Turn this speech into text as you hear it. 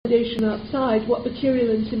nation outside, what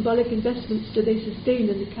material and symbolic investments do they sustain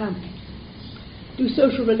in the camp? Do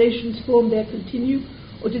social relations form there continue,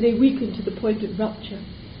 or do they weaken to the point of rupture?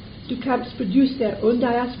 Do camps produce their own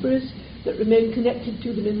diasporas that remain connected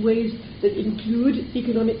to them in ways that include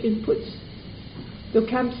economic inputs? Though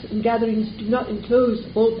camps and gatherings do not enclose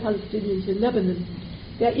all Palestinians in Lebanon,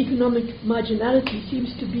 their economic marginality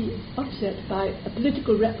seems to be offset by a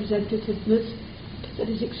political representativeness that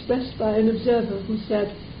is expressed by an observer who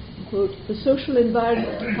said, quote, "The social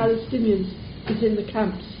environment of Palestinians is in the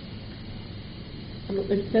camps." I'm not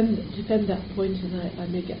going to defend that point, and I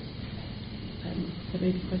may get there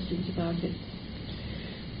may be questions about it.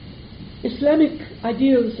 Islamic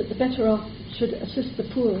ideals that the better off should assist the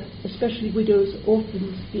poor, especially widows,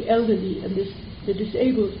 orphans, the elderly, and the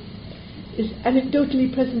disabled, is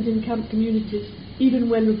anecdotally present in camp communities, even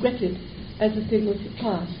when regretted as a thing of the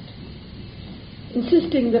past.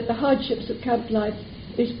 Insisting that the hardships of camp life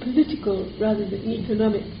is political rather than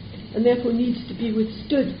economic, and therefore needs to be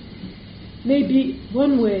withstood, may be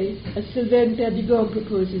one way, as Sylvain Perdigon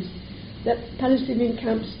proposes, that Palestinian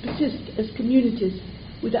camps persist as communities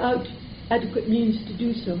without adequate means to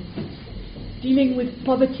do so. Dealing with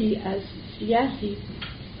poverty as siyasi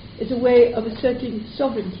is a way of asserting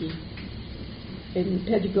sovereignty, in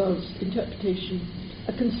Perdigon's interpretation,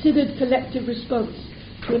 a considered collective response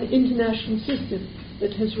to an international system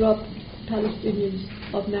that has robbed Palestinians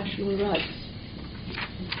of national rights.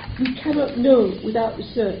 We cannot know without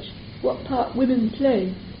research what part women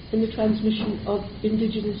play in the transmission of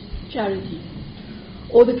indigenous charity,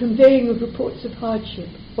 or the conveying of reports of hardship,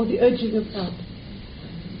 or the urging of help.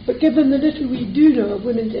 But given the little we do know of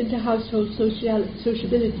women's inter-household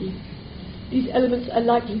sociability, these elements are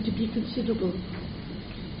likely to be considerable.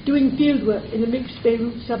 Doing fieldwork in a mixed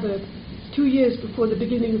Beirut suburb 2 years before the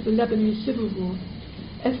beginning of the Lebanese civil war,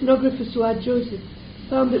 ethnographer Suad Joseph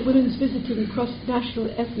found that women's visiting crossed national,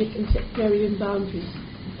 ethnic and sectarian boundaries.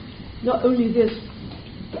 Not only this,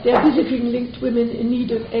 but their visiting linked women in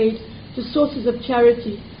need of aid to sources of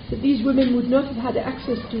charity that these women would not have had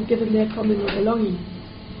access to given their communal belonging.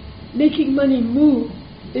 Making money move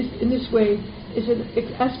in this way is an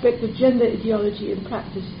aspect of gender ideology in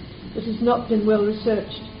practice that has not been well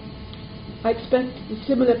researched. I expect that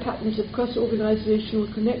similar patterns of cross-organizational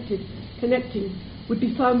connecting would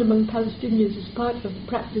be found among Palestinians as part of the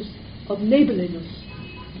practice of neighborliness,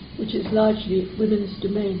 which is largely women's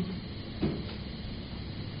domain.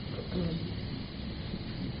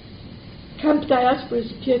 Camp diasporas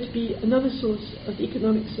appear to be another source of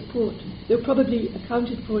economic support, though probably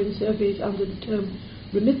accounted for in surveys under the term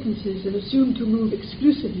remittances and assumed to move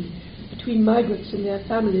exclusively between migrants and their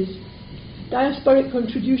families. Diasporic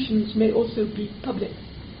contributions may also be public.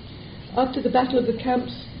 After the Battle of the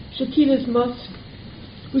Camps, Shatila's mosque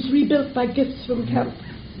was rebuilt by gifts from camp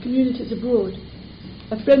communities abroad.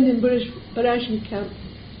 A friend in Barajni camp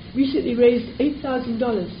recently raised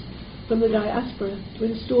 $8,000 from the diaspora to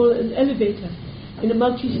install an elevator in a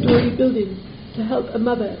multi-story building to help a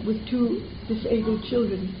mother with 2 disabled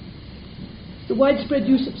children. The widespread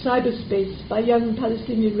use of cyberspace by young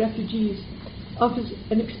Palestinian refugees offers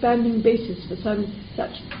an expanding basis for some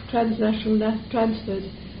such transnational transfers,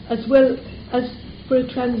 as well as for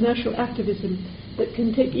a transnational activism that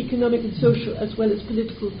can take economic and social as well as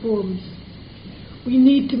political forms. We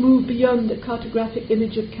need to move beyond the cartographic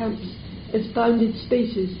image of camps as bounded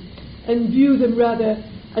spaces and view them rather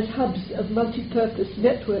as hubs of multi-purpose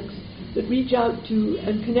networks that reach out to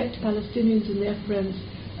and connect Palestinians and their friends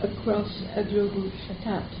across a global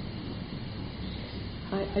shatat.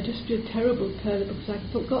 I just feel terrible, Perla, because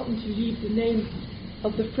I've forgotten to leave the name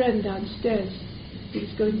of the friend downstairs who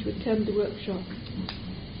is going to attend the workshop.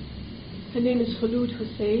 Her name is Khulud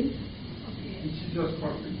Hussein. She just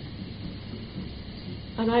called me.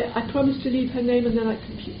 And I promised to leave her name and then I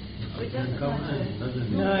compute.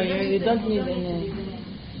 No, you don't need a name.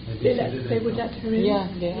 They would let her in? Yeah,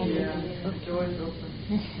 they are.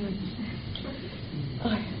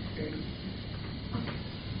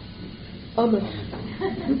 Ahmed.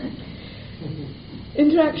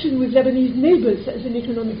 Interaction with Lebanese neighbours as an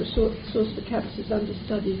economic source for camps is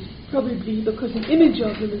understudied, probably because an image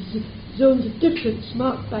of them as zones of difference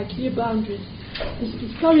marked by clear boundaries has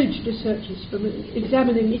discouraged researchers from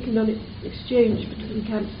examining economic exchange between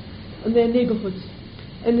camps and their neighbourhoods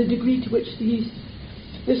and the degree to which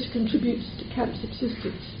this contributes to camp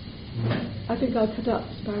subsistence. I think I'll cut out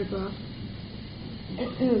this paragraph.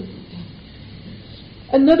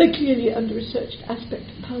 Another clearly under-researched aspect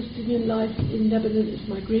of Palestinian life in Lebanon is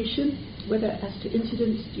migration, whether as to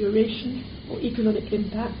incidence, duration, or economic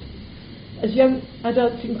impact. As young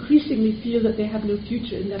adults increasingly feel that they have no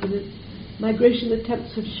future in Lebanon, migration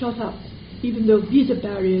attempts have shot up, even though visa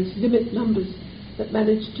barriers limit numbers that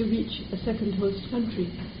manage to reach a second host country.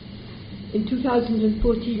 In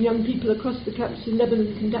 2014, young people across the camps in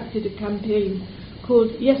Lebanon conducted a campaign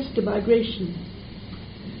called Yes to Migration.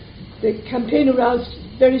 The campaign aroused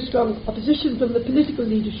very strong opposition from the political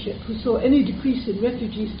leadership, who saw any decrease in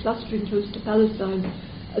refugees clustering close to Palestine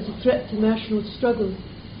as a threat to national struggle.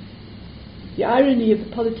 The irony of the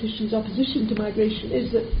politicians' opposition to migration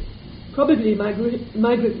is that probably migrant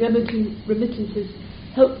remittances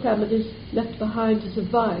help families left behind to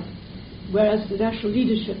survive, whereas the national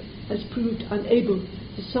leadership has proved unable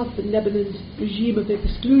to soften Lebanon's regime of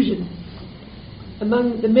exclusion.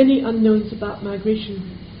 Among the many unknowns about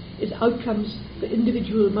migration is outcomes for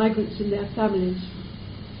individual migrants and their families.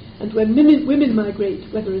 And when women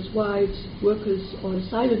migrate, whether as wives, workers or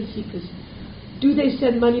asylum seekers, do they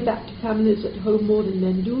send money back to families at home more than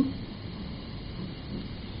men do?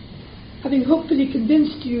 Having hopefully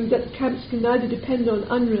convinced you that camps can neither depend on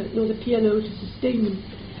UNRWA nor the PLO to sustain them,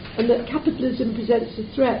 and that capitalism presents a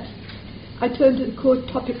threat, I turn to the core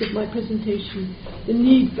topic of my presentation, the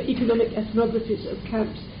need for economic ethnographies of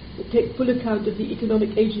camps that take full account of the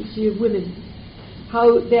economic agency of women,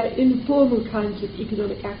 how their informal kinds of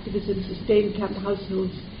economic activism sustain camp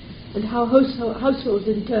households, and how households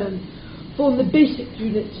in turn form the basic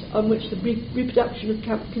units on which the reproduction of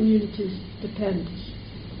camp communities depends.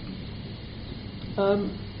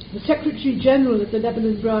 The Secretary General of the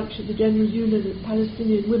Lebanon branch of the General Union of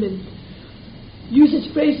Palestinian Women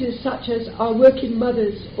uses phrases such as our working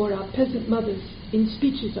mothers or our peasant mothers in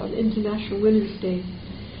speeches on International Women's Day,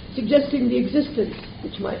 suggesting the existence,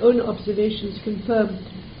 which my own observations confirm,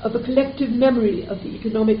 of a collective memory of the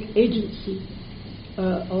economic agency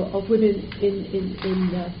of women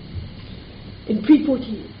in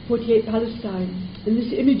pre-48 Palestine. And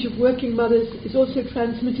this image of working mothers is also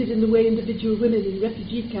transmitted in the way individual women in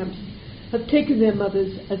refugee camps have taken their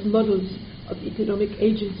mothers as models of economic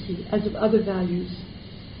agency, as of other values.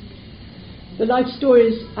 The life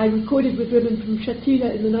stories I recorded with women from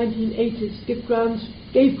Shatila in the 1980s gave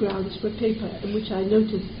grounds for a paper in which I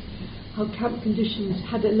noticed how camp conditions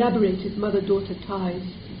had elaborated mother-daughter ties.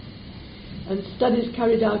 And studies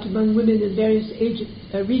carried out among women in various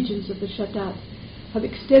regions of the Shatat have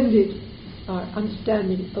extended our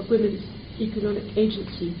understanding of women's economic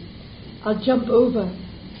agency. I'll jump over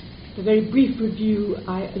the very brief review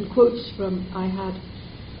and quotes I had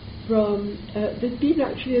from, there's been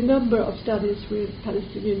actually a number of studies with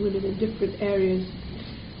Palestinian women in different areas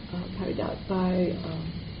carried out by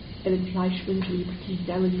Ellen Fleischman, Julie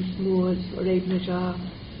Petit, Annalise Moores, Rabe Najjar,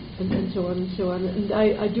 and so on and so on. And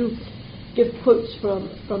I do give quotes from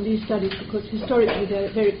these studies because historically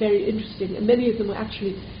they're very, very interesting, and many of them were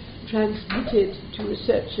actually transmitted to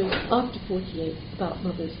researchers after 48 about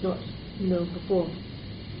mothers, not known before.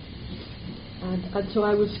 And so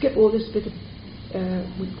I will skip all this bit of,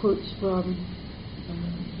 with quotes from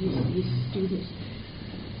these students,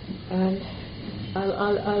 and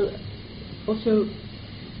I'll also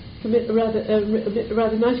omit a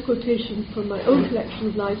rather nice quotation from my own collection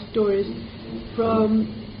of life stories from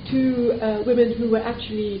two women who were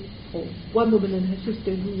actually, or one woman and her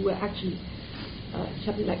sister who were actually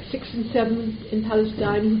something like 6 and 7 in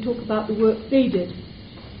Palestine, who talk about the work they did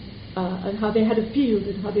and how they had a field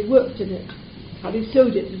and how they worked in it, how they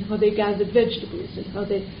sowed it and how they gathered vegetables and how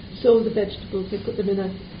they sold the vegetables. They put them in a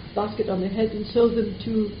basket on their head and sold them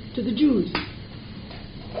to the Jews.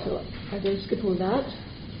 So I don't skip all that.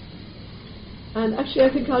 And actually I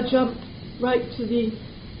think I'll jump right to the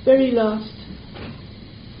very last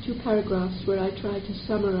 2 paragraphs where I try to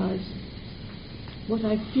summarize what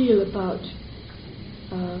I feel about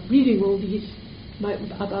reading all these,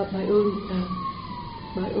 about my own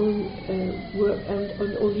work and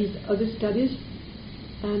on all these other studies,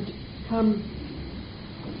 and come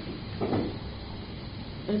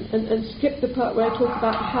and skip the part where I talk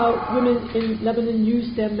about how women in Lebanon use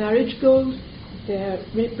their marriage gold, their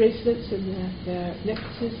bracelets and their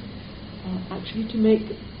necklaces, actually to make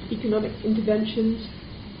economic interventions.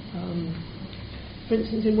 For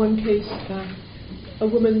instance, in one case, a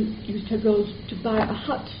woman used her gold to buy a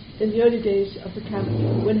hut in the early days of the camp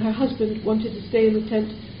when her husband wanted to stay in the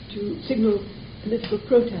tent to signal political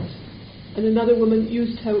protest. And another woman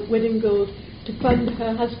used her wedding gold to fund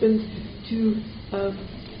her husband to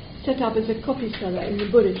set up as a coffee seller in the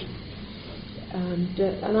Buddhist.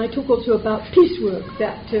 And I talk also about piecework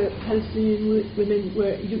that Palestinian women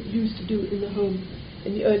were used to do in the home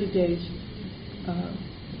in the early days.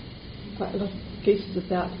 Quite a lot of cases of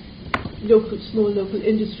that. Small local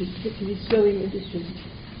industries, particularly sewing industries,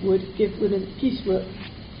 would give women piecework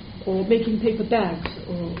or making paper bags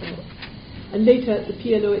or And later, the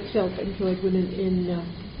PLO itself employed women in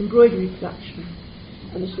embroidery production,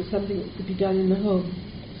 and this was something that could be done in the home.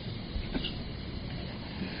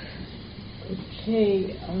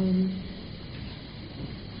 Okay.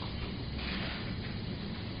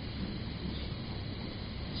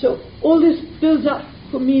 So all this builds up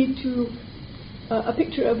for me to a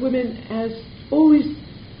picture of women as always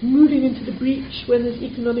moving into the breach when there's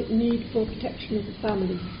economic need for protection of the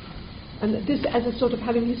family. And this as a sort of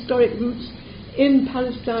having historic roots in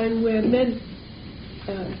Palestine, where men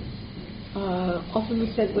often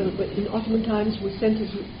were sent, well, in Ottoman times, were sent as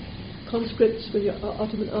conscripts with the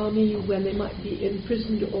Ottoman army when they might be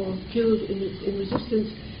imprisoned or killed in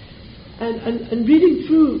resistance. And reading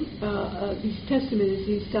through these testimonies,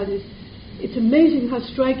 these studies, it's amazing how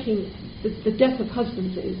striking the death of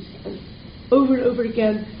husbands is. And over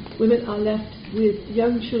again, women are left with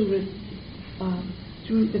young children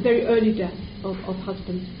through the very early death of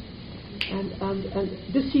husbands. And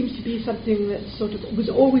this seems to be something that sort of was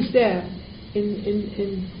always there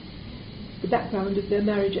in the background of their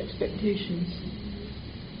marriage expectations.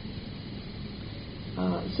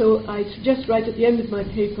 So I suggest right at the end of my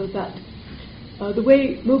paper that the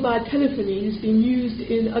way mobile telephony has been used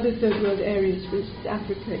in other third world areas, for instance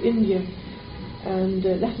Africa, India, and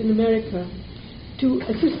Latin America, to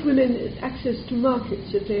assist women in access to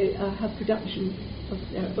markets if they have production of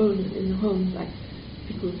their own in the home, like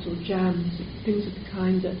pickles or jams, things of the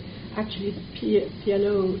kind that actually the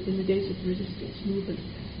PLO in the days of the resistance movement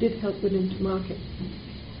did help women to market,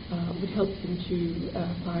 would help them to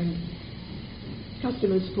find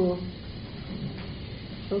customers for.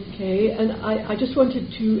 Okay, and I just wanted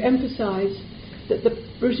to emphasize that the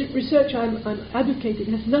research I'm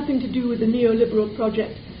advocating has nothing to do with the neoliberal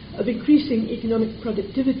project of increasing economic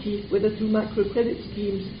productivity, whether through microcredit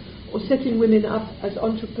schemes or setting women up as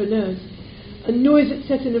entrepreneurs, and nor is it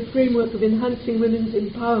set in a framework of enhancing women's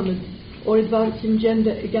empowerment or advancing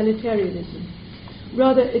gender egalitarianism.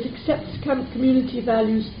 Rather, it accepts community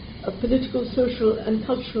values of political, social and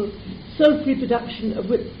cultural self-reproduction of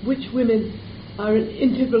which women are an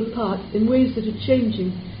integral part in ways that are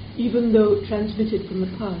changing, even though transmitted from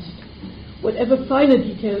the past. Whatever finer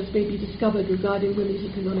details may be discovered regarding women's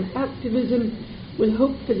economic activism will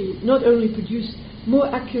hopefully not only produce more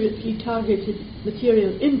accurately targeted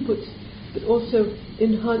material inputs, but also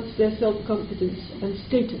enhance their self-confidence and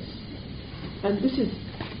status. And this is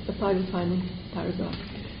the final paragraph.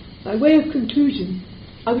 By way of conclusion,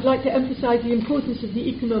 I would like to emphasize the importance of the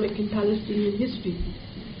economic in Palestinian history.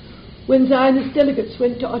 When Zionist delegates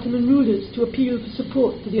went to Ottoman rulers to appeal for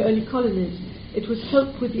support for the early colonies, it was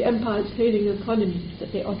help with the empire's failing economy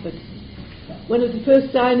that they offered. One of the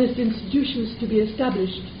first Zionist institutions to be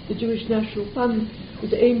established, the Jewish National Fund,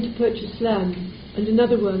 was aimed to purchase land, and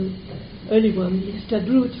another one, early one, the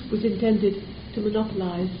Histadrut, was intended to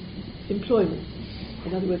monopolize employment,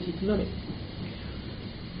 in other words, economic.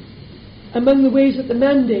 Among the ways that the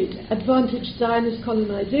mandate advantaged Zionist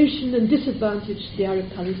colonization and disadvantaged the Arab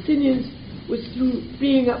Palestinians was through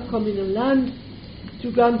freeing up communal land,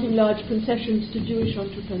 through granting large concessions to Jewish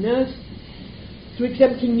entrepreneurs, through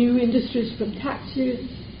exempting new industries from taxes,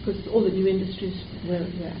 because all the new industries were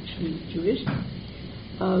actually Jewish,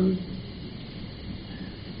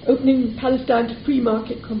 opening Palestine to free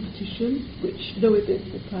market competition, which lowered the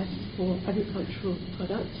prices for agricultural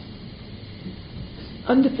products.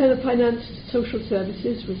 Underfinanced social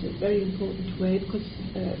services was a very important way, because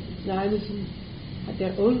Zionism had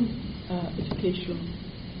their own educational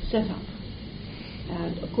setup.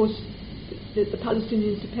 And of course, the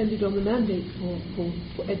Palestinians depended on the mandate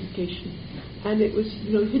for education, and it was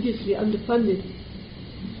hideously underfunded.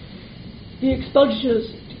 The expulsions,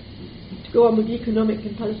 to go on with the economic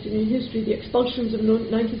and Palestinian history, the expulsions of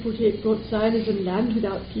 1948 brought Zionism land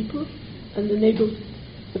without people and enabled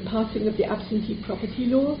the passing of the absentee property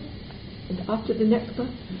law. And after the Nakba,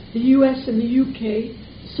 the US and the UK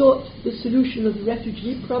sought the solution of the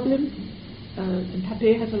refugee problem, and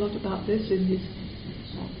Pape has a lot about this in his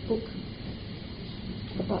book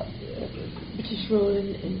about British role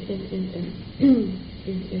in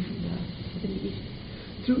the East,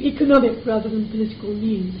 through economic rather than political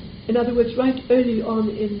means. In other words, right early on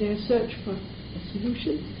in their search for a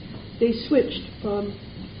solution, they switched from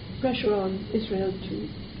pressure on Israel to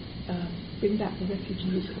bring back the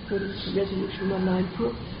refugees according to Resolution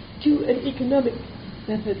 194 to an economic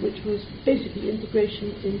method which was basically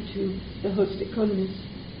integration into the host economies.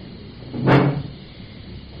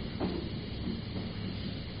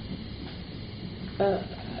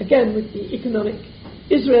 Again, with the economic,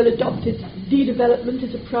 Israel adopted de-development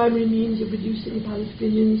as a primary means of reducing the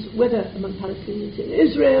Palestinians, whether among Palestinians in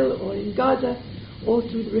Israel or in Gaza or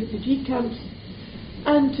through the refugee camps.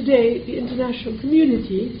 And today, the international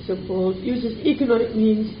community, so-called, uses economic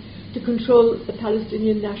means to control the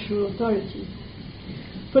Palestinian National Authority.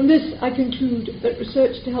 From this, I conclude that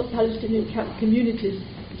research to help Palestinian camp communities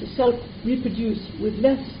to self-reproduce with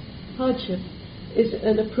less hardship is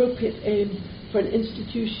an appropriate aim for an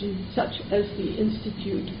institution such as the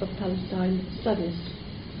Institute of Palestine Studies.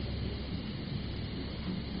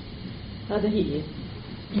 هذا هي.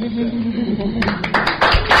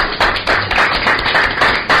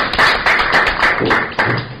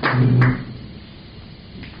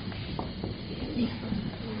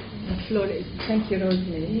 Thank you,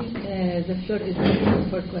 Rosemary. The floor is open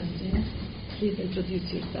for questions. Please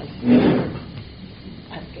introduce yourself.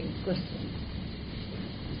 Asking questions.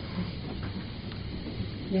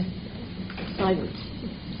 Yes. Silence.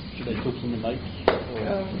 Should I talk in the mic?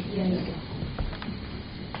 Yes.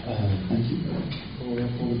 Thank you for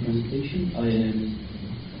the presentation.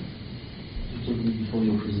 You told me before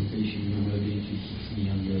your presentation you were going to teach me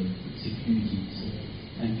on the securities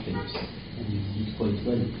enclaves, and you did quite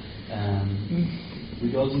well.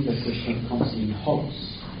 Regarding the question of camps in hogs,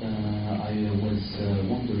 I was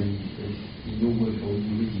wondering if in your work or in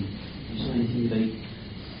your reading you saw anything like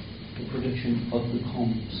the production of the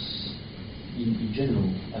camps in general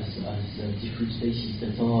as different spaces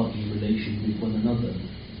that are in relation with one another,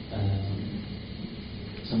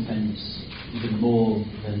 sometimes even more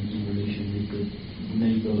than in relation with the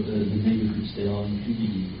neighborhoods they are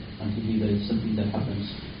included in. I'm thinking that it's something that happens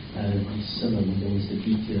this summer when there was the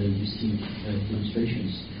big Justine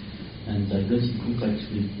demonstrations, and I got in contact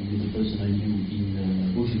with the person I knew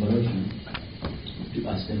in Rochelle to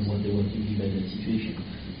ask them what they were thinking about that situation,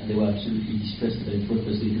 and they were absolutely distressed about what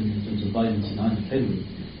was going on in terms of violence in Iron February,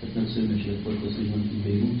 but not so much about what was going on in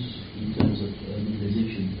Beirut in terms of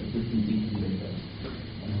mobilization. But what were you thinking about that?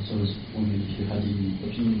 So I was wondering if you had any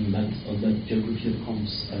opinion on that geography of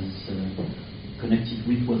camps as connected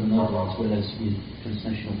with one another as well as with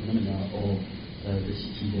transnational phenomena or the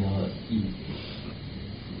city they are in.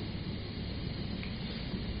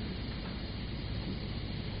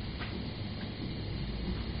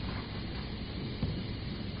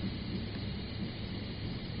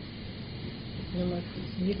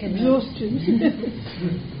 You can Exhaustion.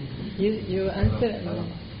 you answer. No.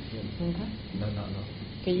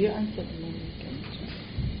 Okay, you answer and then you can.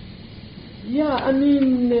 Yeah, I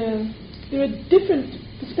mean, there are different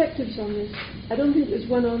perspectives on this. I don't think there's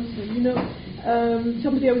one answer. You know,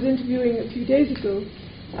 somebody I was interviewing a few days ago,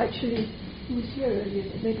 actually, who was here earlier,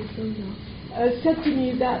 but maybe it's gone now, said to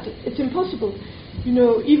me that it's impossible, you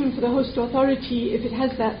know, even for the host authority, if it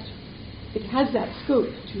has that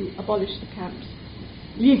scope to abolish the camps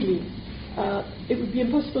legally. It would be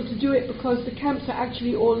impossible to do it because the camps are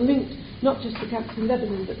actually all linked, not just the camps in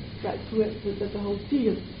Lebanon, but right through the whole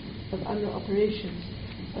field of UNRWA operations.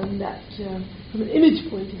 And that from an image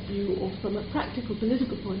point of view or from a practical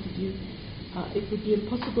political point of view, it would be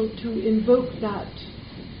impossible to invoke that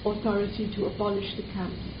authority to abolish the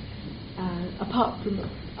camps, apart from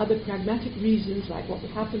other pragmatic reasons like what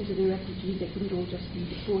would happen to the refugees. They couldn't all just be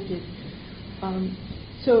deported.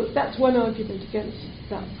 So that's one argument against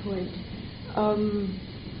that point.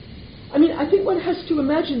 I mean, I think one has to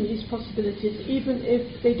imagine these possibilities, even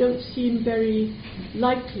if they don't seem very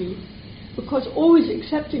likely, because always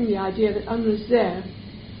accepting the idea that UNRWA is there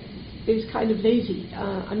is kind of lazy.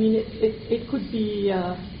 I mean, it could be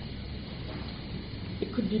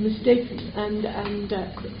mistaken, and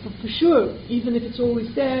for sure, even if it's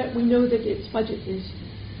always there, we know that its budget is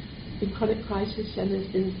in chronic crisis and has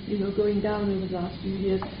been, you know, going down over the last few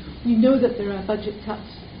years. We know that there are budget cuts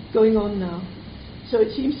going on now. So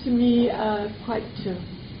it seems to me quite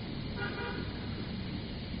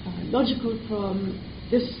logical from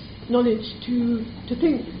this knowledge to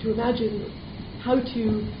think, to imagine how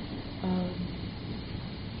to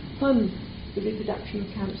fund the reproduction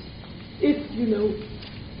of camps if, you know,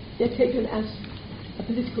 they're taken as a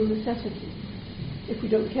political necessity. If we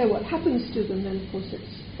don't care what happens to them, then of course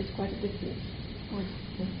it's quite a different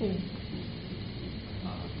thing.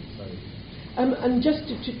 And just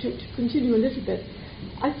to continue a little bit,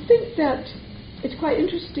 I think that it's quite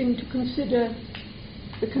interesting to consider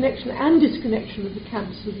the connection and disconnection of the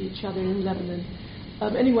camps with each other in Lebanon.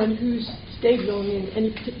 Anyone who's stayed long in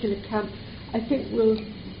any particular camp, I think will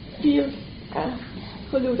feel...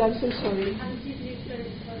 Khulud, I'm so sorry.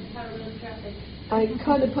 I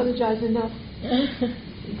can't apologize enough.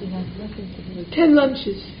 10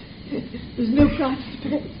 lunches. There's no price to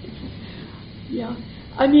pay. Yeah.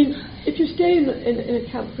 I mean, if you stay in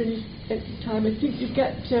a camp for any length of time, I think you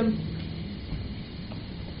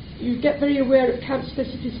get very aware of camp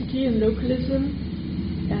specificity and localism,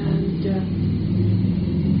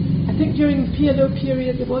 I think during the PLO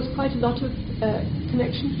period there was quite a lot of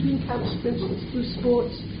connection between camps, for instance, through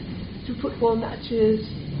sports, through football matches,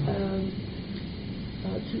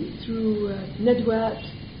 through Nedwat,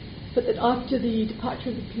 but that after the departure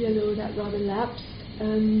of the PLO that rather lapsed.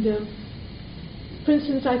 And for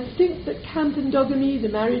instance, I think that camp endogamy,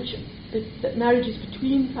 that marriages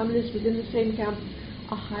between families within the same camp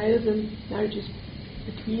are higher than marriages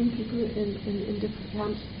between people in different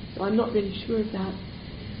camps, so I'm not really sure of that.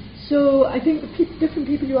 So I think the different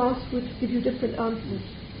people you ask would give you different answers,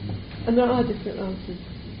 and there are different answers.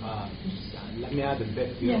 Let me add a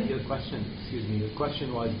bit to your question. Excuse me. The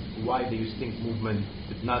question was why the Youth Think movement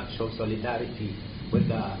did not show solidarity with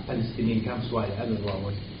the Palestinian camps while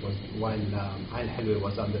Al-Hilwa Al-Hilwa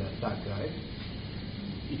was under attack, right?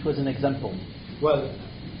 It was an example. Well,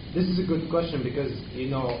 this is a good question because,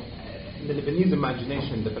 in the Lebanese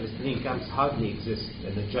imagination, the Palestinian camps hardly exist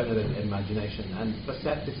in the general imagination, and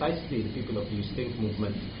precisely the people of the Youth Think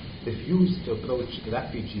movement refused to approach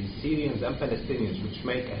refugees, Syrians and Palestinians, which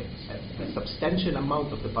make a substantial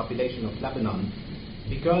amount of the population of Lebanon,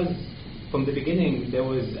 because from the beginning there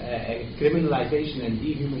was a criminalization and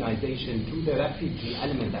dehumanization to the refugee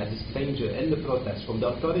element as a stranger in the protest from the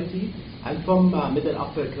authority and from middle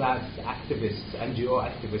upper class activists, NGO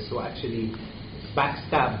activists, who actually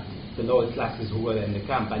backstabbed the lower classes who were in the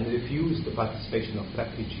camp and refused the participation of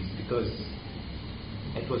refugees because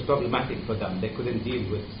it was problematic for them. They couldn't deal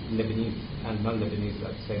with Lebanese and non-Lebanese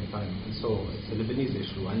at the same time. And so it's a Lebanese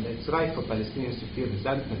issue. And it's right for Palestinians to feel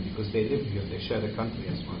resentment because they live here, they share the country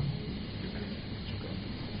as well.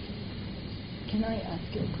 Can I ask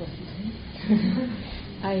you a question?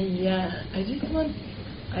 I just want,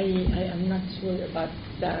 I am not sure about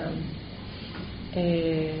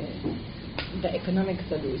the economic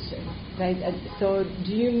solution, right? So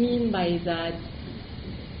do you mean by that,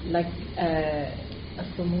 like, a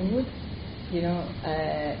sumud,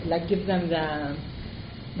 like give them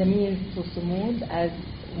the means to sumud, as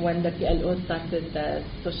when the PLO started the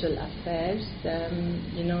social affairs,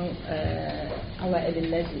 awa'il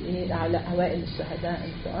al-laji'in, awa'il al-shuhada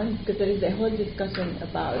and so on, because there is a whole discussion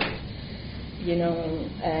about, in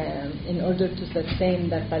order to sustain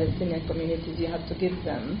the Palestinian communities, you have to give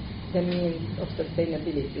them the means of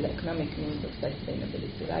sustainability, the economic means of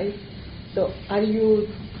sustainability, right? So are you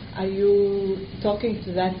talking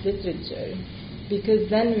to that literature? Because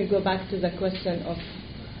then we go back to the question of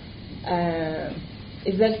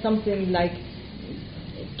is there something like,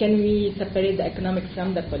 can we separate the economic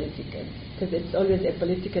from the political? Because it's always a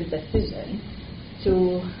political decision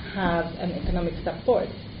to have an economic support,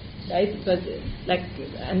 right? It was like,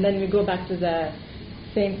 and then we go back to the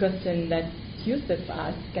same question that Yusuf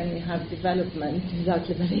asked: can we have development without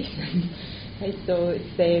liberation? Right, so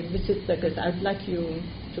it's a vicious circle. I'd like you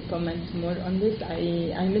to comment more on this.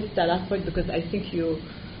 I missed the last part because I think you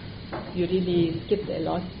really skipped a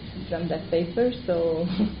lot from that paper. So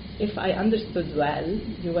if I understood well,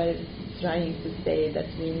 you were trying to say that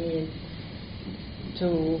we need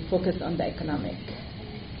to focus on the economic.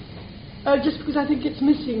 Just because I think it's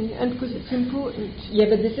missing and because it's important. Yeah,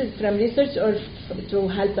 but this is from research or to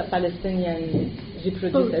help the Palestinians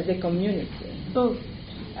reproduce as a community? Both.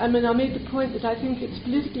 I mean, I made the point that I think it's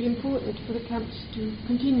politically important for the camps to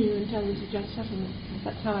continue in terms of just settlement.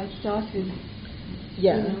 That's how I started.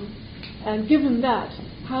 Yeah. And given that,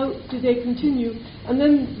 how do they continue? And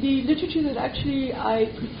then the literature that actually I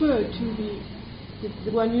prefer to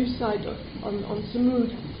the one you cite on Samud,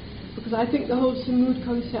 because I think the whole Samud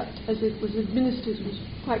concept as it was administered was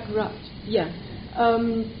quite corrupt. Yeah.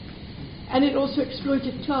 And it also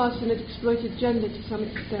exploited class and it exploited gender to some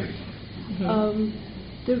extent. Mm-hmm.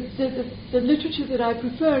 The literature that I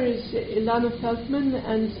prefer is Ilana Feldman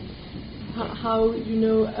and how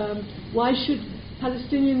why should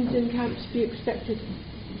Palestinians in camps be expected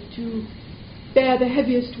to bear the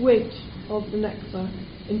heaviest weight of the Nakba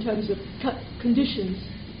in terms of conditions,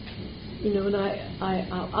 and I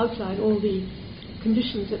outline all the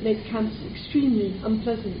conditions that make camps extremely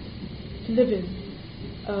unpleasant to live in,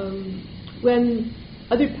 when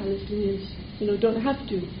other Palestinians, don't have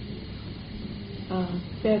to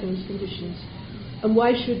bear those conditions. And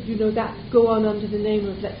why should that go on under the name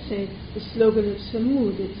of, let's say, the slogan of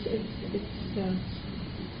Samud?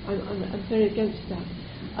 I'm very against that.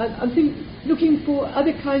 I think looking for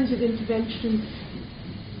other kinds of intervention,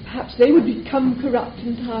 perhaps they would become corrupt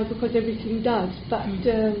in time because everything does, but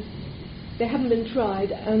they haven't been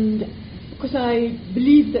tried. And because I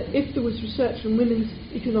believe that if there was research on women's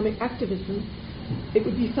economic activism, it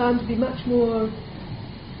would be found to be much more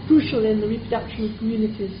crucial in the reproduction of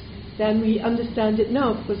communities than we understand it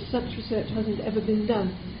now, because such research hasn't ever been done.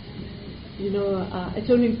 It's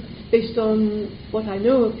only based on what I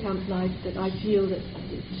know of camp life that I feel that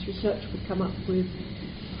this research would come up with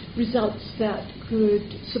results that could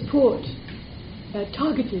support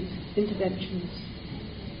targeted interventions.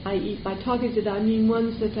 I.e., by targeted I mean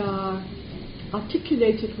ones that are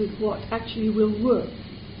articulated with what actually will work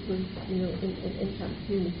in camp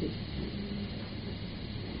communities.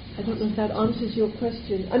 I don't know if that answers your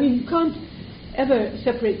question. I mean, you can't ever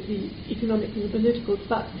separate the economic from the political,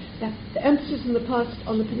 but the emphasis in the past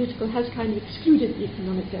on the political has kind of excluded the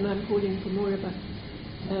economic, and I'm calling for more of a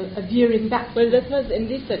veering back. Well, that was in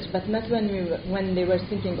research, but not when they were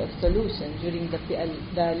thinking of solutions during the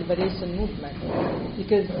liberation movement,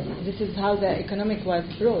 because this is how the economic was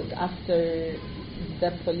brought after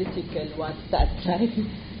the political was set, right?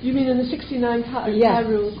 You mean in the 69 Yes.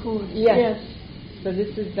 Cairo Accord? Yes. So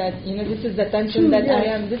this is that, this is the tension True, that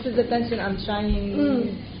yes. this is the tension I'm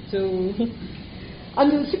trying to...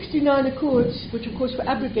 Under the 69 Accords, which of course were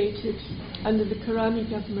abrogated under the Karami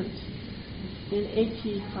government in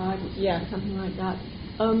 85 or something like that,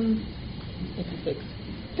 86.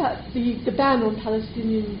 That the ban on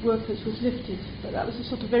Palestinian workers was lifted, but that was a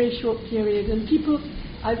sort of very short period, and people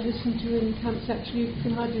I've listened to in camps actually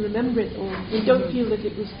can hardly remember it, or they don't feel that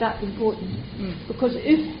it was that important, because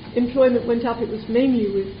if employment went up, it was mainly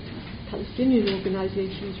with Palestinian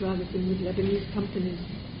organizations rather than with Lebanese companies.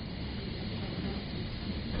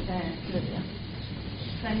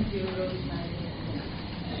 Thank you, Rosemary.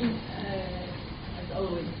 As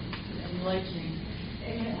always, enlightening.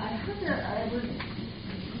 I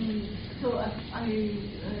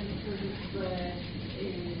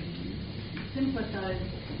sympathize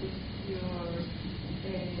with your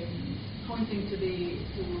pointing to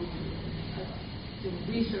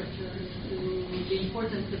researchers to the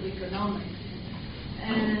importance of economics,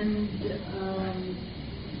 and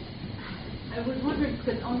I was wondering,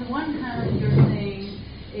 because on the one hand you're saying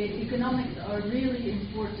economics are really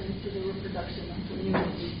important to the reproduction of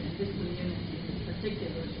communities, and this community in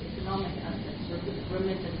particular, economic aspects,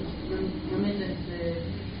 remittance,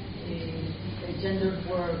 gendered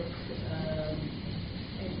work,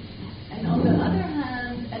 and on the other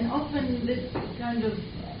hand, and often this kind of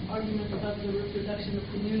argument about the reproduction of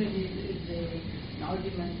communities is an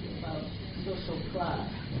argument about social class,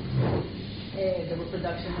 the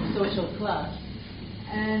reproduction of social class.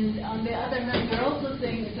 And on the other hand, you're also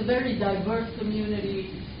saying it's a very diverse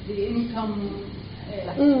community. The income,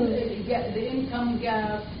 the income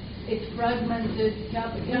gap, it's fragmented.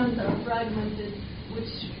 Camps are fragmented,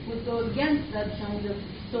 which would go against that kind of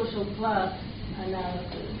social class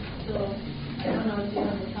analysis. So I don't know if you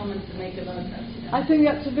have a comment to make about that. I think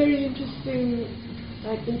that's a very interesting,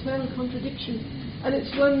 internal contradiction, and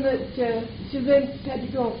it's one that Sylvain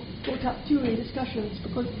Perdigon brought up too in discussions,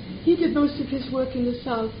 because he did most of his work in the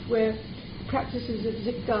South, where practices of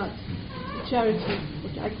Zikat, charity,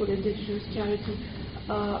 which I call indigenous charity,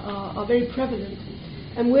 are very prevalent,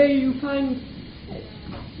 and where you find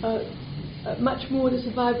much more the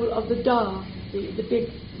survival of the Dar, the big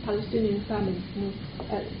Palestinian family,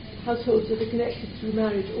 households that are connected through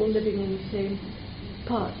marriage, all living in the same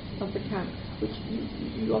part of the camp, which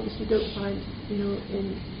you obviously don't find,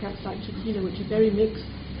 in camps like Chakina, which are very mixed.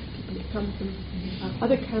 People that come from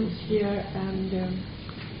other camps here, and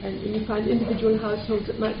you find individual households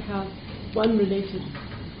that might have one related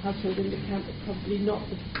household in the camp, but probably not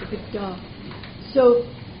the big Dar. So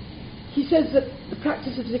he says that the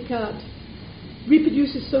practice of Zakat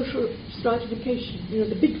reproduces social stratification.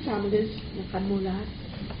 The big families, the Hamulad,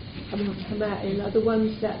 Hama'il, are the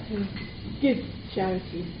ones that can give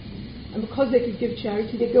charity. And because they can give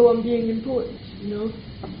charity, they go on being important,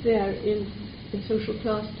 up there in social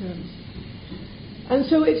class terms. And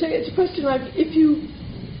so it's a question like, if you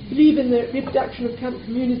believe in the reproduction of camp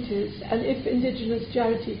communities, and if indigenous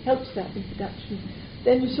charity helps that reproduction,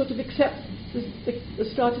 then you sort of accept the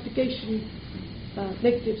stratification,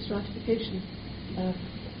 negative stratification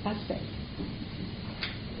aspect.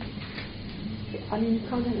 I mean, you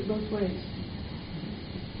can't have it both ways.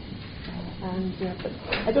 But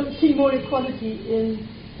I don't see more equality in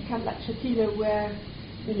a camp like Shatila, where,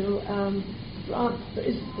 there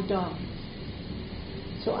isn't the Dar.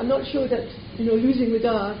 So I'm not sure that, losing the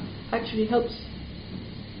Dar actually helps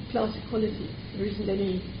class equality. There isn't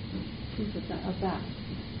any proof of that.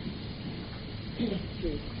 Yes,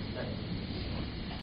 please.